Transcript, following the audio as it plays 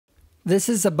this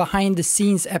is a behind the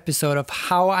scenes episode of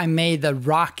how I made the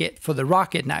rocket for the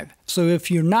rocket knife. So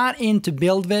if you're not into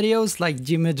build videos like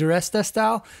Jimmy DiResta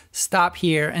style, stop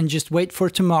here and just wait for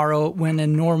tomorrow when a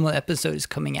normal episode is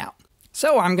coming out.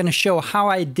 So I'm going to show how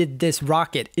I did this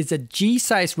rocket. It's a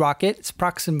G-size rocket. It's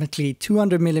approximately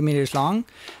 200 millimeters long.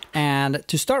 And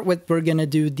to start with, we're going to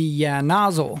do the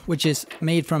nozzle, which is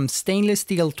made from stainless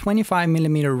steel 25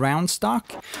 millimeter round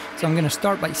stock. So I'm going to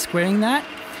start by squaring that.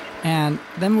 And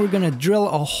then we're going to drill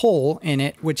a hole in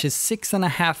it, which is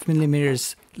 6.5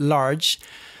 millimeters large.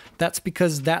 That's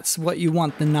because that's what you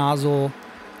want the nozzle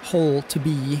hole to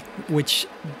be, which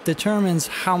determines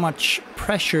how much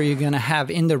pressure you're going to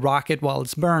have in the rocket while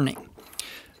it's burning.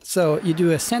 So you do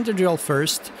a center drill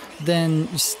first, then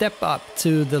you step up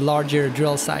to the larger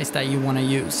drill size that you want to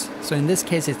use. So in this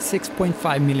case, it's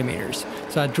 6.5 millimeters.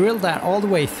 So I drilled that all the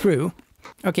way through.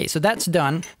 Okay, so that's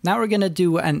done. Now we're going to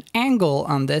do an angle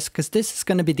on this because this is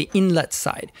going to be the inlet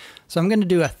side. So I'm going to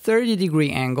do a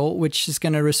 30-degree angle, which is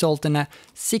going to result in a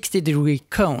 60-degree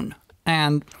cone.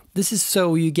 And this is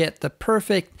so you get the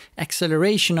perfect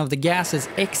acceleration of the gases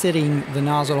exiting the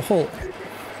nozzle hole.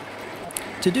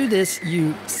 To do this,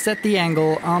 you set the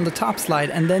angle on the top slide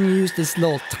and then use this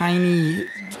little tiny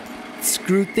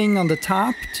screw thing on the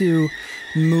top to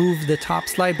move the top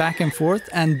slide back and forth.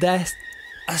 And that's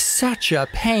such a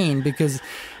pain because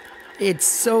it's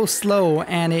so slow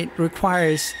and it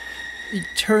requires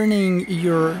turning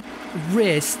your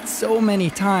wrist so many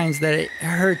times that it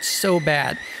hurts so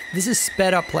bad. This is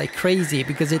sped up like crazy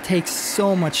because it takes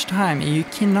so much time and you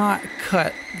cannot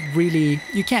cut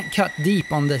you can't cut deep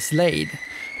on this lathe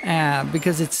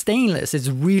because it's stainless. It's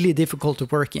really difficult to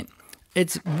work in.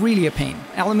 It's really a pain.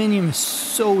 Aluminium is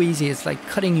so easy. It's like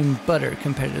cutting in butter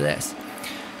compared to this.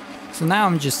 So now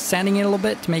I'm just sanding it a little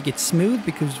bit to make it smooth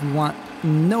because we want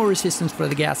no resistance for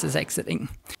the gases exiting.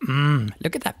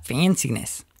 Look at that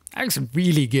fanciness. That looks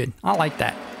really good. I like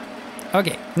that.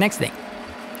 Okay, next thing.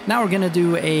 Now we're gonna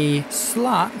do a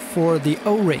slot for the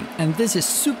O-ring, and this is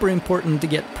super important to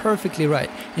get perfectly right.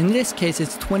 In this case,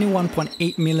 it's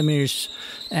 21.8 millimeters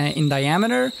in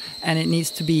diameter, and it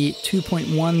needs to be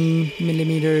 2.1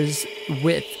 millimeters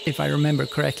width, if I remember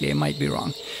correctly. I might be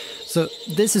wrong. So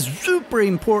this is super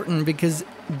important because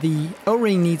the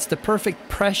O-ring needs the perfect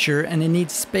pressure and it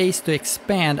needs space to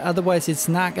expand, otherwise it's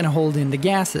not going to hold in the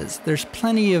gases. There's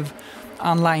plenty of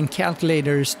online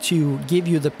calculators to give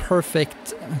you the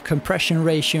perfect compression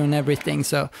ratio and everything,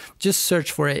 so just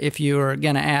search for it if you're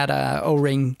going to add a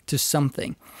O-ring to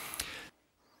something.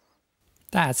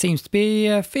 That seems to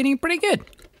be fitting pretty good.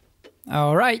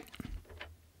 All right.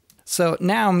 So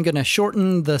now I'm going to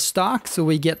shorten the stock so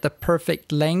we get the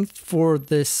perfect length for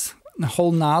this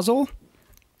whole nozzle.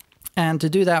 And to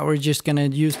do that, we're just going to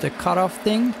use the cutoff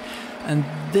thing. And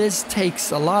this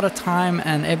takes a lot of time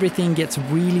and everything gets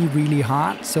really, really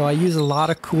hot. So I use a lot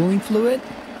of cooling fluid.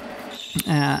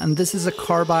 And this is a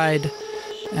carbide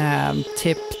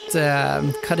tipped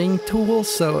cutting tool.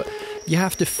 So you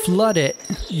have to flood it.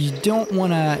 You don't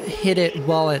want to hit it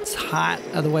while it's hot,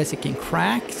 otherwise it can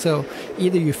crack. So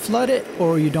either you flood it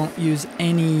or you don't use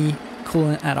any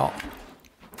coolant at all.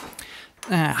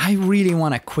 I really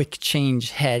want a quick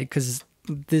change head because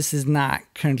this is not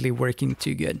currently working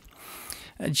too good.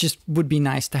 It just would be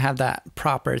nice to have that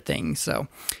proper thing. So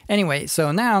anyway,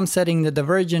 so now I'm setting the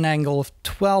divergent angle of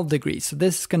 12 degrees. So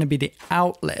this is going to be the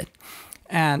outlet.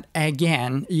 And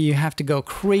again, you have to go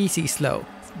crazy slow.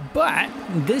 But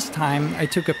this time I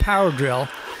took a power drill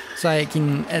so I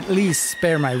can at least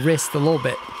spare my wrist a little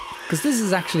bit. Because this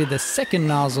is actually the second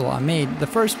nozzle I made. The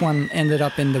first one ended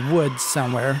up in the woods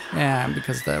somewhere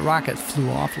because the rocket flew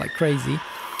off like crazy.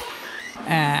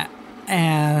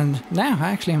 And now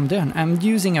actually I'm done. I'm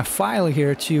using a file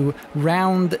here to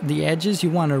round the edges. You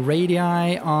want a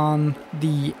radii on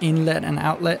the inlet and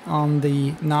outlet on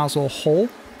the nozzle hole.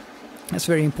 That's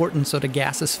very important so the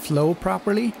gases flow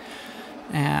properly.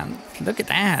 And look at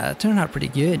that, it turned out pretty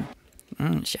good.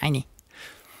 Shiny.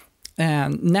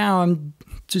 And now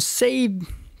to save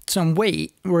some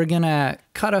weight, we're gonna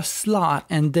cut a slot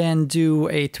and then do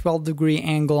a 12-degree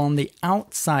angle on the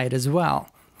outside as well.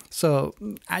 So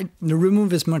I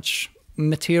remove as much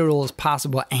material as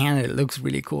possible, and it looks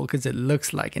really cool because it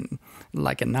looks like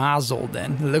a nozzle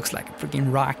then. It looks like a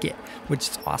freaking rocket, which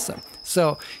is awesome.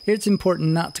 So here it's important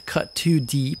not to cut too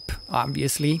deep,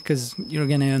 obviously, because you're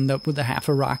going to end up with a half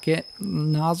a rocket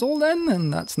nozzle then,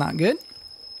 and that's not good.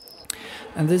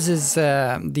 And this is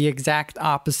the exact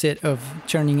opposite of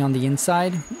turning on the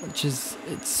inside, which is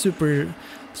it's super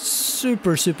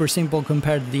simple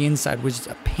compared to the inside, which is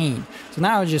a pain. So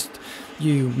now I just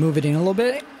you move it in a little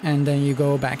bit, and then you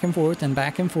go back and forth and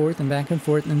back and forth and back and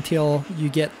forth until you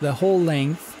get the whole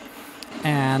length.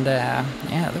 And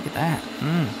yeah, look at that.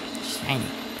 Shiny.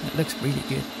 It looks really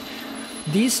good.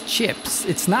 These chips,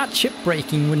 it's not chip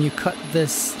breaking when you cut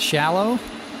this shallow,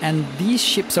 and these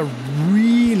chips are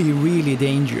really, really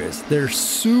dangerous. They're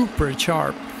super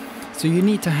sharp. So you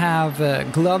need to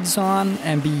have gloves on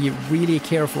and be really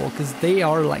careful, because they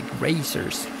are like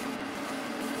razors.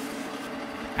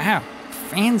 Wow,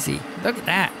 fancy. Look at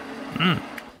that.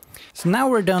 So now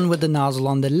we're done with the nozzle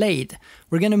on the lathe.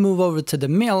 We're going to move over to the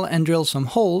mill and drill some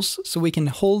holes so we can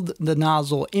hold the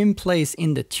nozzle in place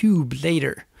in the tube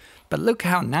later. But look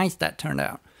how nice that turned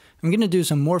out. I'm going to do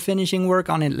some more finishing work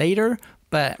on it later,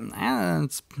 but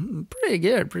it's pretty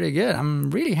good. I'm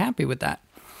really happy with that.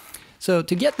 So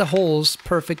to get the holes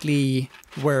perfectly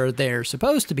where they're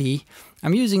supposed to be,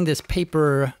 I'm using this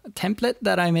paper template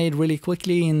that I made really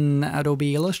quickly in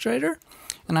Adobe Illustrator.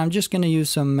 And I'm just going to use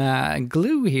some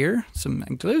glue here, some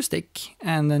glue stick,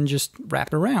 and then just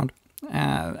wrap around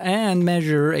and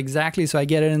measure exactly so I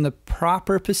get it in the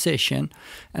proper position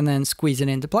and then squeeze it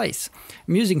into place.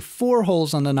 I'm using 4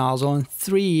 holes on the nozzle and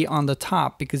 3 on the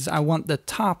top because I want the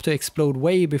top to explode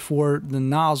way before the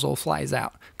nozzle flies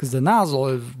out, because the nozzle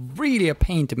is really a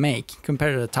pain to make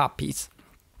compared to the top piece.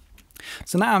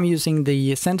 So now I'm using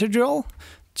the center drill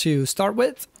to start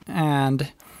with,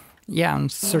 and yeah, I'm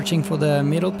searching for the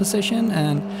middle position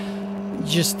and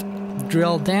just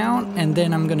drill down, and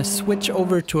then I'm gonna switch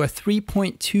over to a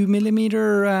 3.2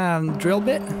 millimeter drill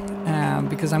bit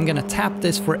because I'm gonna tap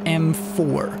this for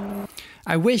M4.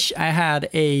 I wish I had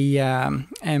a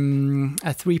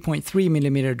 3.3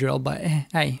 millimeter drill, but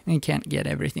hey, you can't get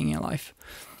everything in life.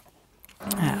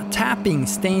 Tapping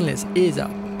stainless is a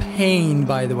pain,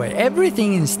 by the way.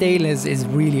 Everything in stainless is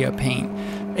really a pain.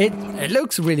 It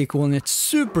looks really cool and it's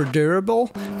super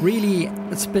durable. Really,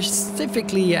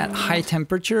 specifically at high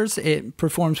temperatures, it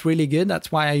performs really good.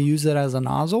 That's why I use it as a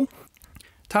nozzle.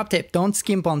 Top tip, don't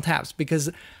skimp on taps, because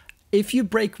if you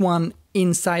break one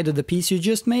inside of the piece you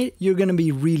just made, you're gonna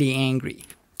be really angry.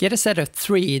 Get a set of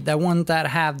 3, the ones that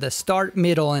have the start,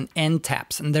 middle, and end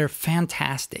taps, and they're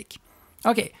fantastic.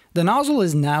 Okay, the nozzle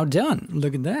is now done.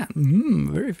 Look at that.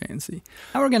 Very fancy.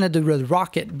 Now we're going to do the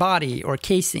rocket body or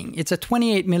casing. It's a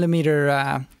 28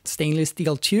 millimeter stainless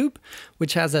steel tube,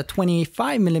 which has a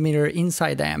 25 millimeter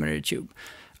inside diameter tube.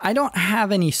 I don't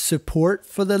have any support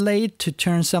for the lathe to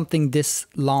turn something this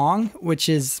long, which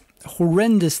is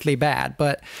horrendously bad,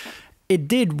 but it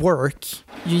did work.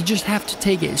 You just have to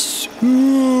take it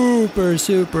super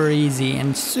easy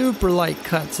and super light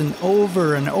cuts and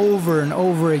over and over and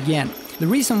over again. The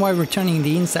reason why we're turning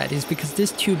the inside is because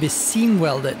this tube is seam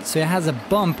welded, so it has a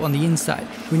bump on the inside.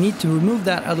 We need to remove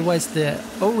that, otherwise the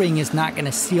O-ring is not going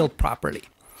to seal properly.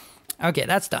 Okay,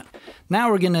 that's done.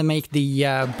 Now we're going to make the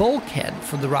bulkhead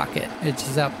for the rocket.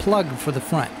 It's a plug for the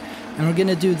front. And we're going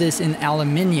to do this in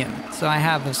aluminium. So I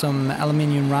have some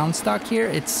aluminium round stock here.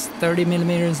 It's 30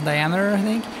 millimeters in diameter, I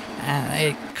think. And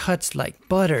it cuts like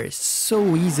butter. It's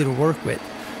so easy to work with.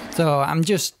 So I'm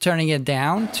just turning it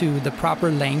down to the proper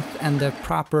length and the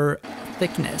proper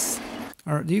thickness.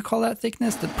 Or do you call that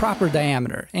thickness? The proper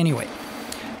diameter. Anyway,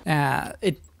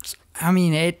 it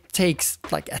takes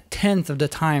like 1/10 of the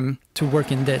time to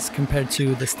work in this compared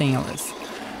to the stainless.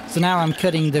 So now I'm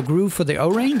cutting the groove for the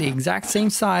O-ring, the exact same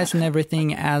size and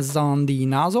everything as on the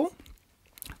nozzle.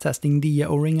 Testing the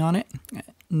O-ring on it.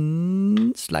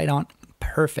 Slide on.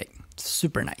 Perfect.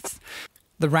 Super nice.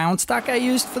 The round stock I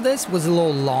used for this was a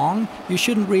little long. You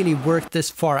shouldn't really work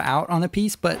this far out on a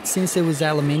piece, but since it was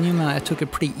aluminium and I took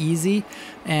it pretty easy,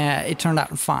 it turned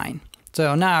out fine.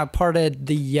 So now I parted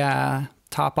the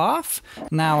top off.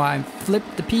 Now I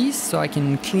flipped the piece so I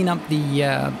can clean up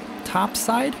the top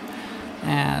side,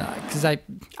 because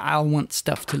I want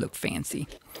stuff to look fancy.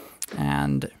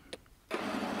 And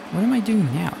what am I doing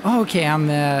now? Oh, okay, I'm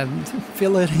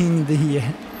filleting the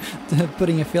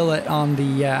putting a fillet on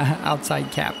the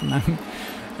outside cap, and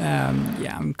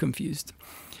I'm confused.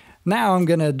 Now I'm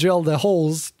gonna drill the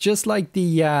holes just like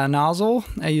the nozzle.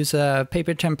 I use a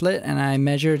paper template and I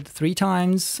measured 3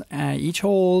 times each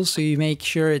hole, so you make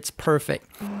sure it's perfect.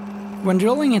 When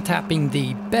drilling and tapping,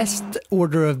 the best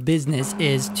order of business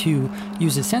is to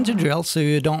use a center drill so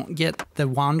you don't get the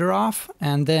wander off,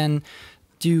 and then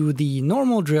do the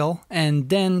normal drill and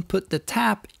then put the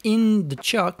tap in the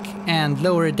chuck and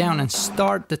lower it down and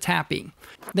start the tapping.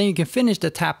 Then you can finish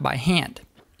the tap by hand.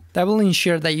 That will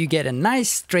ensure that you get a nice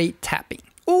straight tapping.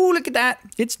 Oh, look at that.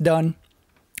 It's done.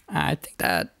 I think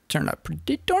that turned out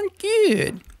pretty darn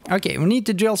good. Okay, we need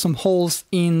to drill some holes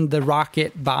in the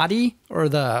rocket body, or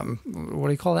the, what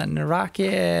do you call that, in the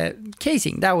rocket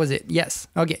casing. That was it, yes.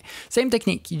 Okay, same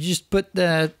technique. You just put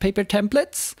the paper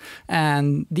templates,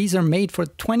 and these are made for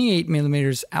 28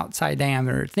 millimeters outside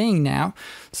diameter thing now.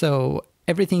 So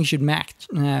everything should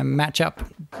match up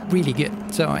really good.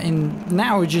 So, and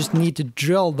now we just need to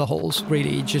drill the holes,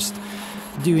 really, just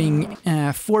doing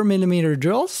 4 millimeter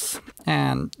drills,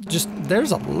 and just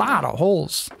there's a lot of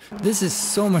holes. This is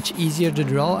so much easier to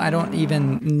drill. I don't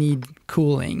even need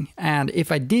cooling, and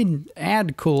if I did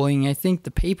add cooling, I think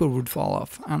the paper would fall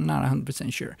off. I'm not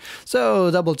 100% sure.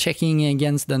 So double checking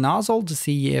against the nozzle to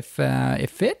see if it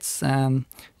fits.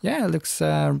 Yeah, it looks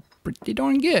pretty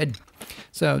darn good.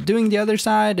 So doing the other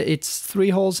side, it's 3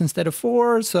 holes instead of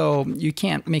 4, so you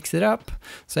can't mix it up.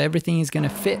 So everything is gonna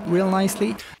fit real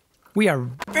nicely. We are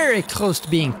very close to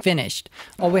being finished.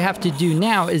 All we have to do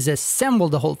now is assemble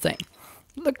the whole thing.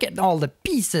 Look at all the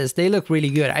pieces. They look really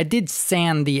good. I did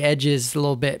sand the edges a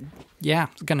little bit. Yeah,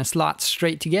 it's gonna slot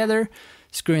straight together.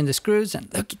 Screw in the screws, and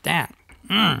look at that.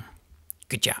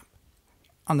 Good job.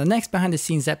 On the next behind the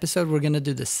scenes episode, we're gonna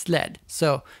do the sled.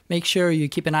 So make sure you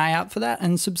keep an eye out for that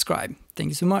and subscribe. Thank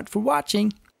you so much for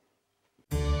watching.